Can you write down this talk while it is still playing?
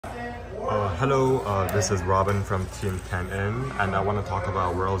Hello, this is Robin from Team 10N, and I want to talk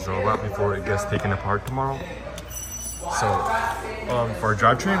about World's Robot before it gets taken apart tomorrow. So, for our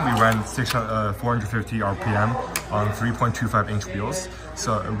drivetrain, we ran 450 RPM on 3.25-inch wheels.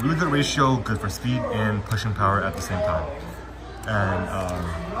 So, a really good ratio, good for speed and pushing power at the same time.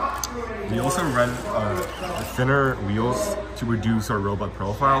 And we also ran thinner wheels to reduce our robot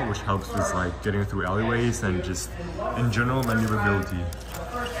profile, which helps with like getting through alleyways and just in general maneuverability.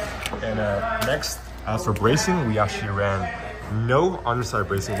 And next, as for bracing, we actually ran no underside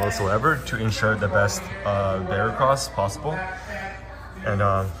bracing whatsoever to ensure the best bearer cross possible.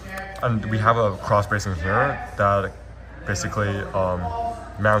 And we have a cross bracing here that basically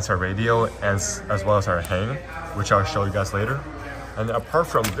mounts our radio as well as our hang, which I'll show you guys later. And apart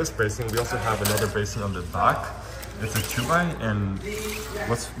from this bracing, we also have another bracing on the back. It's a 2x, and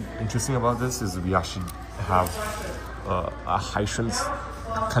what's interesting about this is we actually have a Hystrens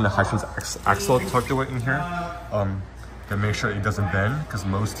axle tucked away in here to make sure it doesn't bend, because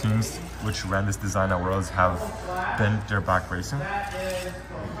most teams which ran this design at Worlds have bent their back bracing.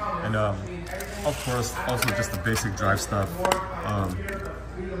 And of course, also just the basic drive stuff.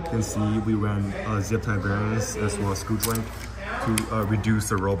 You can see we ran zip tie bearings as well as screw joint to reduce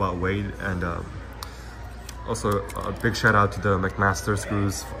the robot weight, and also a big shout out to the McMaster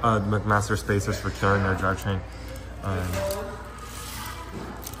screws, McMaster spacers for carrying our drivetrain.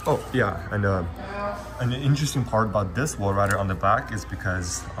 Oh yeah, and an interesting part about this wall rider on the back is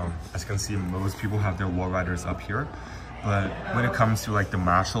because, as you can see, most people have their wall riders up here, but when it comes to like the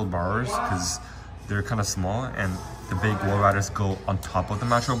Machel bars, because they're kind of small and the big wall riders go on top of the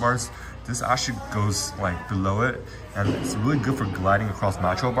Machel bars, this actually goes like below it, and it's really good for gliding across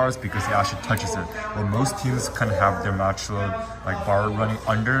Machel bars because it actually touches it. Well, most teams kind of have their Machel like bar running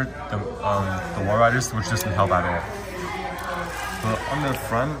under the wall riders, which doesn't help at all. But on the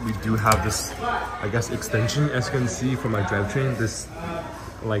front, we do have this, I guess, extension, as you can see from my drivetrain, this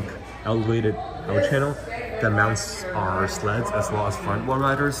like elevated L channel that mounts our sleds as well as front wall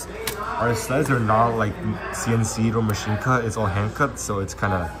riders. Our sleds are not like CNC'd or machine cut, it's all hand cut, so it's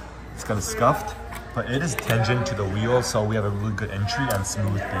kind of scuffed, but it is tangent to the wheel, so we have a really good entry and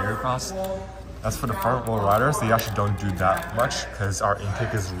smooth bearer cross. As for the front wall riders, they actually don't do that much because our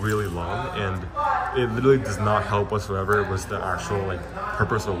intake is really long, and it literally does not help whatsoever with the actual like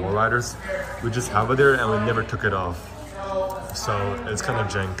purpose of wall riders. We just have it there and we never took it off, so it's kind of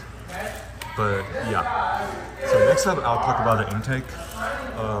jank. But yeah, so next up I'll talk about the intake.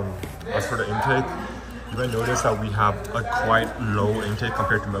 As for the intake, you might notice that we have a quite low intake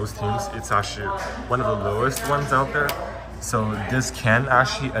compared to most teams. It's actually one of the lowest ones out there. So this can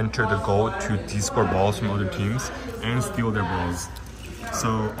actually enter the goal to de-score balls from other teams and steal their balls.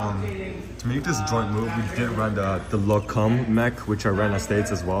 So to make this joint move, we did run the Locum mech, which I ran at States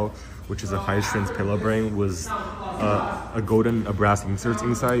as well, which is a Hystrens pillow bearing with a brass inserts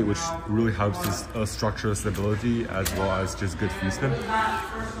inside, which really helps with structural stability as well as just good feasting.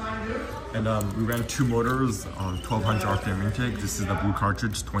 And we ran two motors on 1200 RPM intake. This is the blue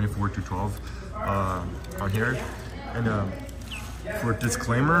cartridge, 24 to 12 on here. And for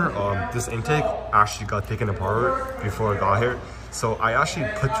disclaimer, this intake actually got taken apart before I got here. So I actually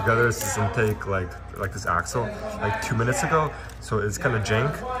put together this intake like this axle like 2 minutes ago. So it's kind of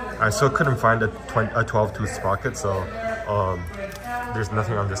jank. I still couldn't find a 12-tooth sprocket, so there's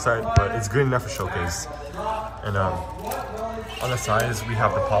nothing on this side, but it's good enough for showcase. And on the sides, we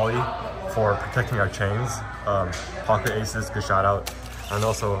have the poly for protecting our chains. Pocket Aces, good shout out. And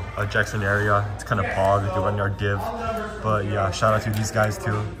also a Jackson area, it's kind of pog to run our div. But yeah, shout out to these guys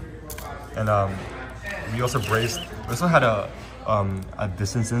too. And we also braced, we also had a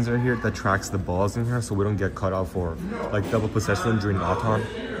distance sensor here that tracks the balls in here so we don't get cut off for like double possession during autumn.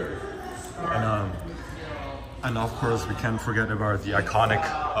 And of course, we can't forget about the iconic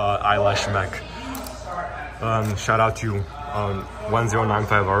eyelash mech. Shout out to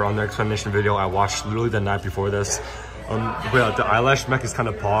 1095R on the explanation video I watched literally the night before this. But the eyelash mech is kind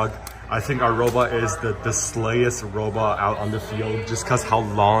of pog. I think our robot is the slayest robot out on the field just because how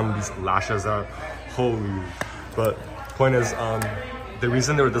long these lashes are. Holy. But point is, the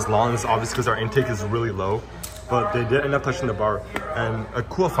reason they were this long is obviously because our intake is really low, but they did end up touching the bar. And a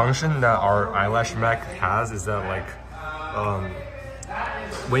cool function that our eyelash mech has is that like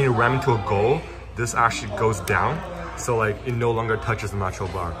when you ram into a goal, this actually goes down, so like it no longer touches the natural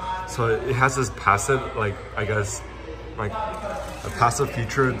bar. So it has this passive, like I guess, like a passive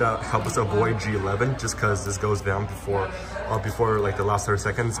feature that helps us avoid G11 just because this goes down before like the last 30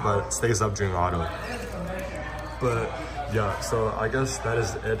 seconds, but stays up during auto. But yeah, so I guess that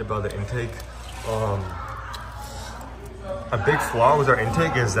is it about the intake. a big flaw with our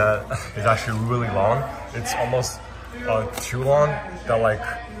intake is that it's actually really long. It's almost too long that like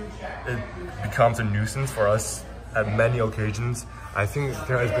it becomes a nuisance for us at many occasions. I think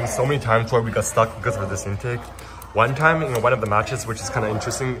there has been so many times where we got stuck because of this intake. One time in one of the matches, which is kind of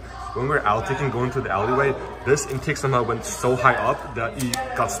interesting, when we were outtaking going through the alleyway, this intake somehow went so high up that it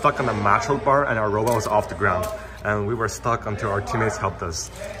got stuck on the match hold bar and our robot was off the ground. And we were stuck until our teammates helped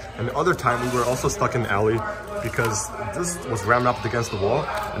us. And the other time we were also stuck in the alley because this was rammed up against the wall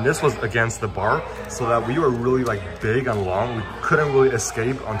and this was against the bar, so that we were really like big and long. We couldn't really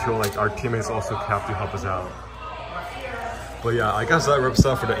escape until like our teammates also have to help us out. But yeah, I guess that wraps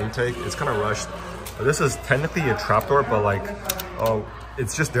up for the intake. It's kind of rushed. This is technically a trapdoor, but like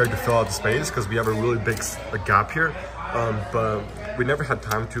it's just there to fill out the space because we have a really big gap here. But we never had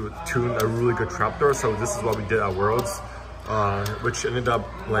time to tune a really good trapdoor, so this is what we did at Worlds, which ended up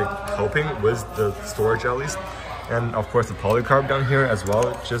like helping with the storage at least. And of course the polycarb down here as well.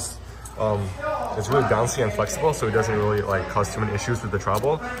 It just it's really bouncy and flexible, so it doesn't really like cause too many issues with the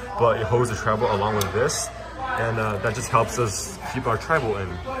travel, but it holds the travel along with this, and that just helps us keep our travel in.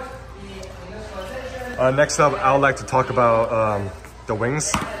 Next up, I would like to talk about the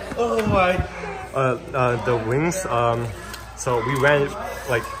wings. Oh my! The wings. So we ran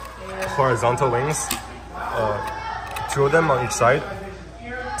like horizontal wings, 2 of them on each side.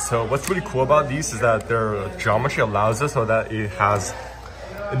 So what's really cool about these is that their geometry allows us so that it has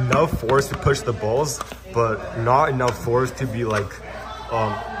enough force to push the balls, but not enough force to be like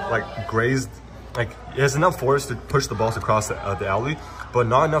grazed. Like it has enough force to push the balls across the alley, but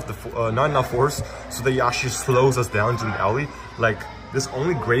not enough force so that it actually slows us down to the alley. Like this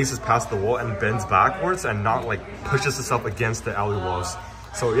only grazes past the wall and bends backwards and not like pushes us up against the alley walls.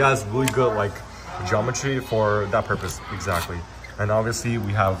 So yeah, it's really good like geometry for that purpose exactly. And obviously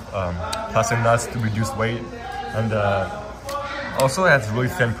we have plastic nuts to reduce weight, and also it has really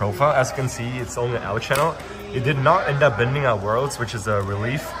thin profile. As you can see, it's only an L channel. It did not end up bending at Worlds, which is a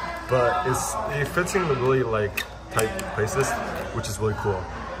relief, but it fits in really like tight places, which is really cool.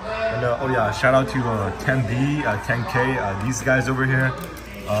 And oh yeah, shout out to 10B, 10K, these guys over here.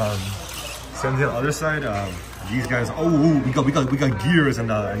 Same to the other side. These guys. Oh, we got gears and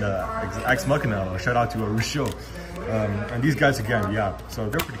Ex Machina. Shout out to Rusho. And these guys again, yeah. So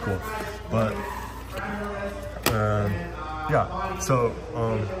they're pretty cool. But yeah. So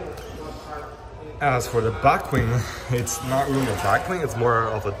as for the back wing, it's not really a back wing. It's more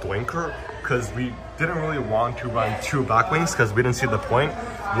of a doinker, because we didn't really want to run 2 back wings because we didn't see the point.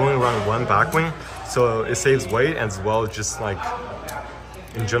 We only run 1 back wing, so it saves weight as well, just like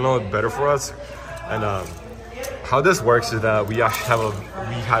in general better for us. And how this works is that we actually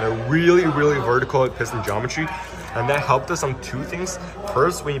had a really vertical piston geometry, and that helped us on 2 things.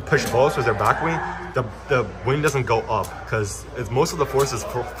 First, when you push balls with their back wing, the wing doesn't go up because most of the force is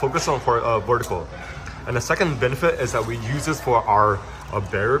focused on vertical. And the second benefit is that we use this for our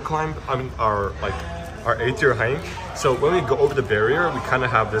barrier climb. I mean our A-tier hang. So when we go over the barrier, we kind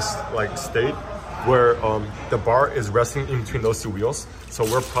of have this like state where the bar is resting in between those 2 wheels. So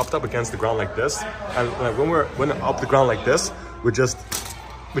we're propped up against the ground like this, and like when we're up the ground like this, we just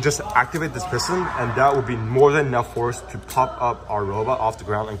activate this piston, and that would be more than enough force to pop up our robot off the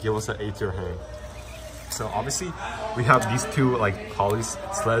ground and give us an A-tier hang. So obviously we have these 2 like poly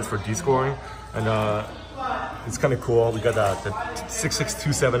sleds for D-scoring, and it's kind of cool. We got the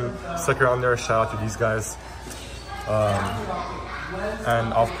 6627 sticker on there. Shout out to these guys.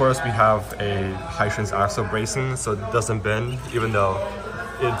 And of course we have a high strength axle bracing, so it doesn't bend, even though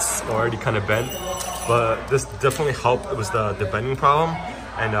it's already kind of bent. But this definitely helped with the bending problem.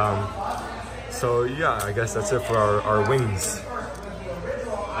 And so yeah, I guess that's it for our wings.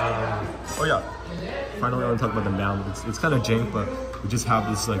 Oh yeah, finally I want to talk about the mount. It's kind of jank, but we just have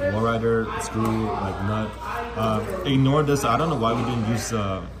this like wall rider screw like nut. Ignore this. I don't know why we didn't use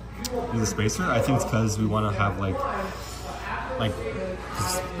a spacer. I think it's because we want to have like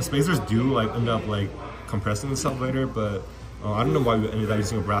spacers do like end up like compressing themselves later, but I don't know why we ended up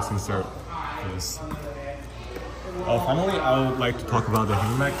using a brass insert for this. Finally, I would like to talk about the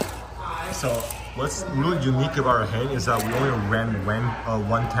hang mech. So what's really unique about our hang is that we only ran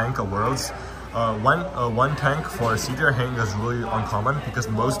 1 tank at Worlds. One tank for a seater hang is really uncommon because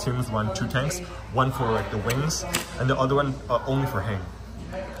most teams run 2 tanks, one for like the wings and the other one only for hang.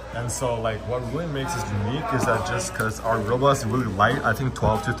 And so like what really makes us unique is that just because our robot is really light, I think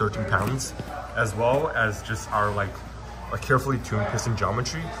 12 to 13 pounds, as well as just our like a carefully tuned piston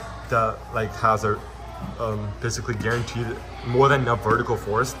geometry that like has a basically guaranteed more than enough vertical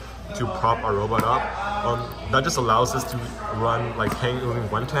force to prop our robot up. That just allows us to run like hang using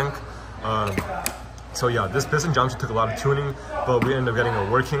 1 tank So yeah, this piston geometry took a lot of tuning, but we ended up getting it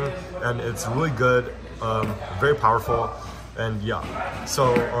working, and it's really good, very powerful, and yeah.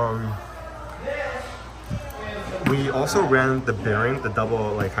 So we also ran the bearing, the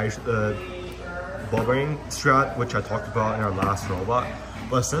double like ball bearing strat, which I talked about in our last robot.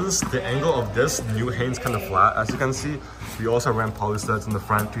 But since the angle of this new hane's kind of flat, as you can see, we also ran poly studs in the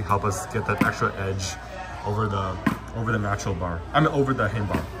front to help us get that extra edge over the natural bar. I mean, over the hane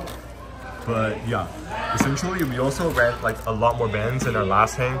bar. But yeah, essentially we also ran like a lot more bands in our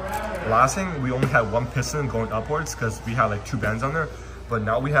last hane. Last hane we only had one piston going upwards because we had like 2 bands on there. But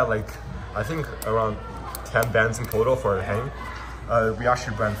now we had like, I think around 10 bands in total for our hane. We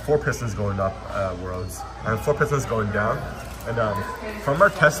actually ran 4 pistons going up worlds and 4 pistons going down. And from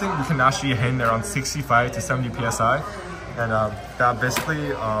our testing, we can actually hang around 65 to 70 psi, and that basically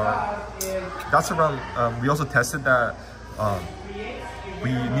that's around. We also tested that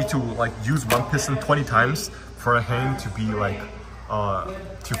we need to like use one piston 20 times for a hang to be like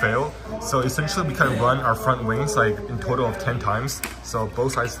to fail. So essentially, we can run our front wings like in total of 10 times, so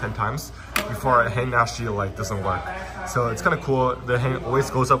both sides 10 times before our hang actually like doesn't work. So it's kind of cool. The hang always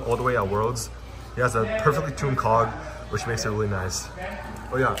goes up all the way at worlds. It has a perfectly tuned cog, which makes it really nice.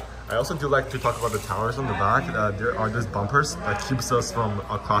 Oh yeah, I also do like to talk about the towers on the back. There are these bumpers that keeps us from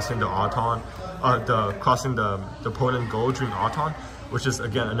crossing the auton, crossing the opponent goal during auton, which is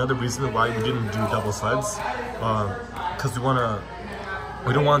again another reason why we didn't do double sleds, because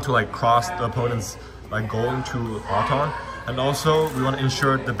we don't want to like cross the opponent's like goal into auton, and also we want to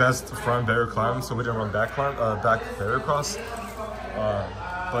ensure the best front barrier climb, so we didn't run back barrier cross.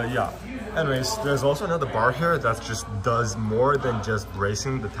 But yeah, anyways, there's also another bar here that just does more than just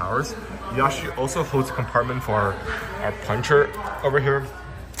bracing the towers. It actually also holds a compartment for our puncher over here.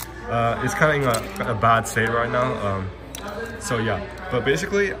 It's kind of in a bad state right now. So yeah, but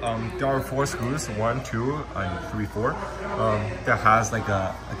basically there are 4 screws, 1, 2, and 3, 4. That has like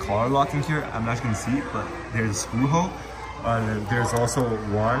a collar lock in here. I'm not going to see it, but there's a screw hole. And there's also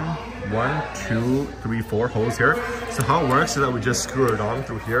 1, 2, 3, 4 holes here. So how it works is that we just screw it on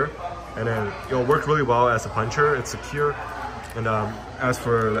through here, and then it'll work really well as a puncher. It's secure. And as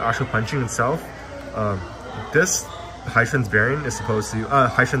for the actual punching itself, this Hydrant's bearing is supposed to,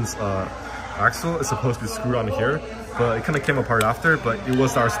 Hydrant's axle is supposed to be screwed on here, but it kind of came apart after. But it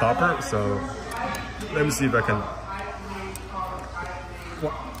was our stopper, so let me see if I can.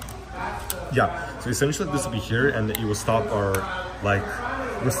 Yeah, so essentially this will be here, and it will stop our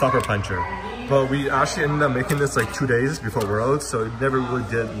puncher. But we actually ended up making this like 2 days before Worlds, so it never really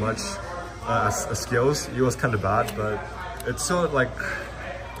did much as skills. It was kind of bad, but it's still like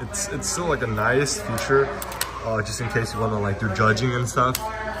it's still like a nice feature, just in case you want to like do judging and stuff.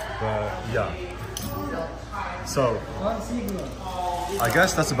 But yeah, so I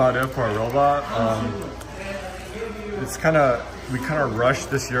guess that's about it for our robot. We kind of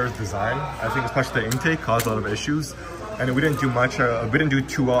rushed this year's design. I think especially the intake caused a lot of issues, and we didn't do much. We didn't do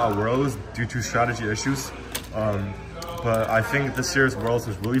too well at Worlds due to strategy issues. But I think this year's Worlds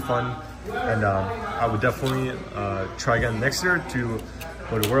was really fun, and I would definitely try again next year to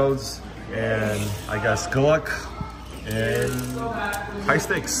go to Worlds. And I guess good luck and high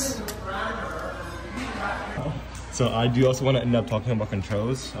stakes. So I do also want to end up talking about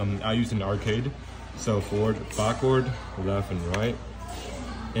controls. I use an arcade. So forward, backward, left, and right.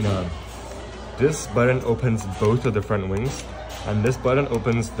 And this button opens both of the front wings, and this button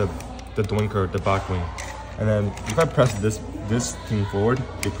opens the doinker, the back wing. And then if I press this thing forward,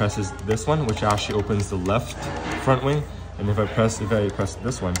 it presses this one, which actually opens the left front wing. And if I press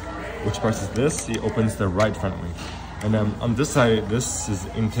this one, which presses this, it opens the right front wing. And then on this side, this is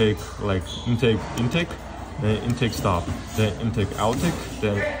intake, like intake, then intake stop, then intake outtake,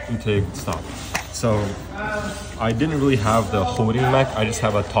 then intake stop. So I didn't really have the holding mech, I just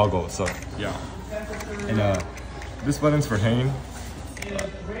have a toggle, so yeah. And this button's for hang,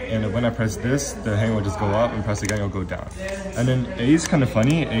 and when I press this, the hang will just go up, and press again, it'll go down. And then A is kind of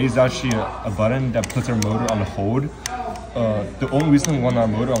funny. A is actually a button that puts our motor on hold. The only reason we want our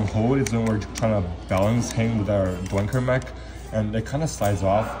motor on hold is when we're trying to balance hang with our doinker mech, and it kind of slides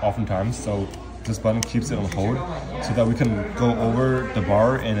off oftentimes, so this button keeps it on hold so that we can go over the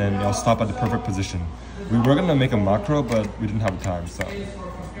bar and then it'll stop at the perfect position. We were gonna make a macro, but we didn't have the time, so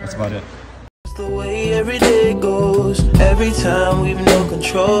that's about it. It's the way every day goes, every time we've no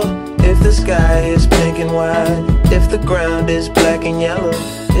control. If the sky is pink and white, if the ground is black and yellow,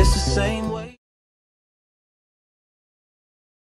 it's the same.